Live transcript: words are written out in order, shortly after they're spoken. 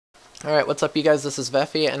Alright, what's up you guys, this is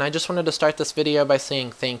Veffy, and I just wanted to start this video by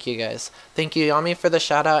saying thank you guys. Thank you Yami for the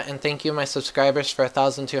shout out, and thank you my subscribers for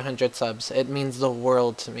 1,200 subs. It means the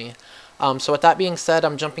world to me. So with that being said,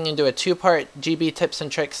 I'm jumping into a two-part GB tips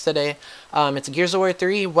and tricks today. It's Gears of War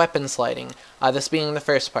 3 weapon sliding, this being the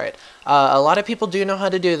first part. A lot of people do know how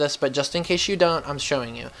to do this, but just in case you don't, I'm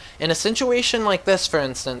showing you. In a situation like this, for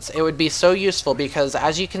instance, it would be so useful because,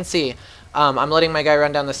 as you can see, I'm letting my guy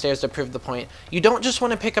run down the stairs to prove the point. You don't just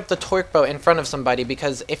want to pick up the torque boat in front of somebody,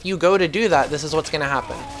 because if you go to do that, this is what's going to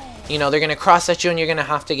happen. You know, they're going to cross at you and you're going to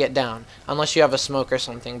have to get down, unless you have a smoke or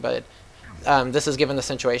something, but this is given the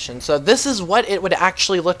situation. So this is what it would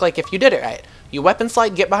actually look like if you did it right. You weapon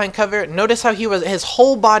slide, get behind cover. Notice how his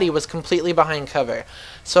whole body was completely behind cover.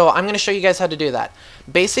 So I'm going to show you guys how to do that.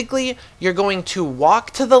 Basically, you're going to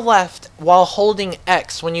walk to the left while holding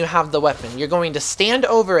X when you have the weapon. You're going to stand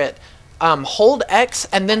over it, hold X,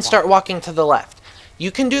 and then start walking to the left. You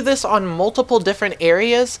can do this on multiple different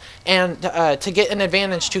areas and to get an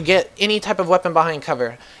advantage to get any type of weapon behind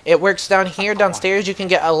cover. It works down here, downstairs. You can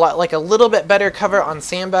get a little bit better cover on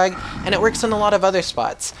sandbag, and it works in a lot of other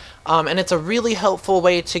spots. And it's a really helpful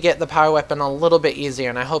way to get the power weapon a little bit easier,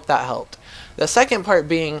 and I hope that helped. The second part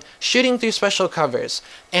being shooting through special covers,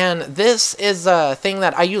 and this is a thing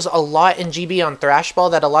that I use a lot in GB on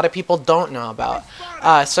Thrashball that a lot of people don't know about.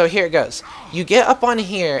 So here it goes. You get up on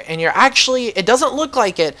here and you're actually, it doesn't look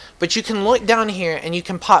like it, but you can look down here and you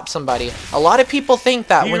can pop somebody. A lot of people think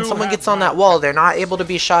that when someone gets on that wall they're not able to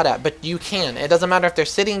be shot at, but you can. It doesn't matter if they're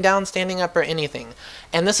sitting down, standing up, or anything.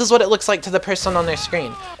 And this is what it looks like to the person on their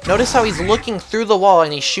screen. Notice how he's looking through the wall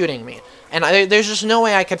and he's shooting me. And there's just no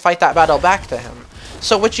way I could fight that battle back to him.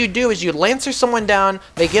 So what you do is you lancer someone down,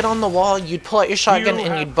 they get on the wall, you'd pull out your shotgun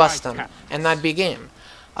and you'd bust them. And that'd be game.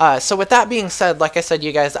 So with that being said, like I said,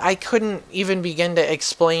 you guys, I couldn't even begin to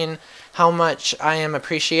explain how much I am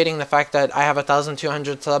appreciating the fact that I have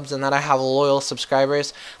 1,200 subs and that I have loyal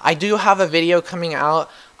subscribers. I do have a video coming out.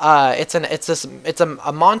 It's a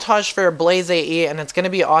montage for Blaze AE, and it's gonna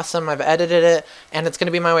be awesome. I've edited it, and it's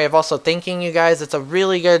gonna be my way of also thanking you guys. It's a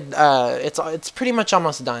really good. It's pretty much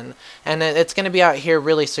almost done, and it's gonna be out here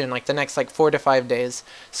really soon, like the next 4 to 5 days.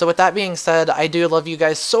 So with that being said, I do love you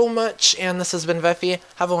guys so much, and this has been Veffy.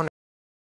 Have a wonderful